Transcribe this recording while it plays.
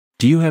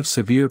Do you have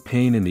severe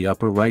pain in the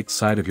upper right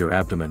side of your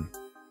abdomen?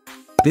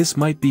 This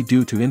might be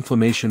due to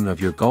inflammation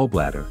of your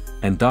gallbladder,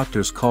 and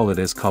doctors call it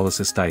as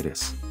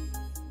cholecystitis.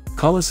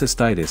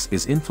 Cholecystitis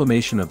is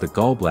inflammation of the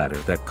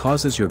gallbladder that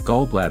causes your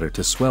gallbladder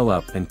to swell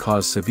up and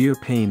cause severe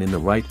pain in the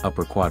right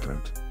upper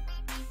quadrant.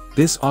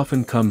 This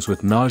often comes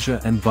with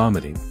nausea and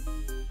vomiting.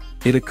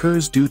 It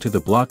occurs due to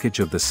the blockage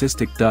of the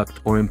cystic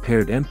duct or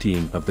impaired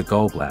emptying of the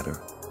gallbladder.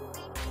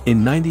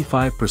 In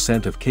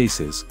 95% of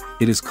cases,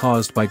 it is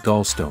caused by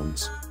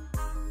gallstones.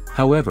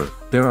 However,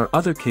 there are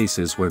other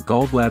cases where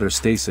gallbladder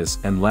stasis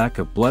and lack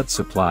of blood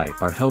supply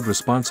are held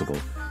responsible,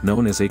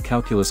 known as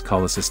acalculous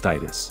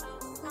cholecystitis.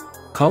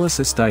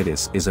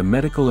 Cholecystitis is a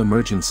medical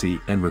emergency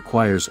and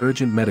requires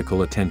urgent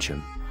medical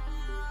attention.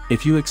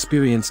 If you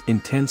experience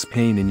intense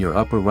pain in your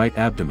upper right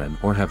abdomen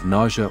or have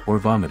nausea or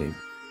vomiting,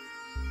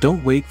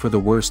 don't wait for the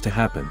worst to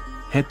happen,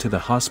 head to the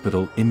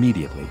hospital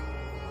immediately.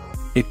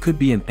 It could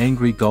be an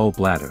angry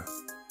gallbladder.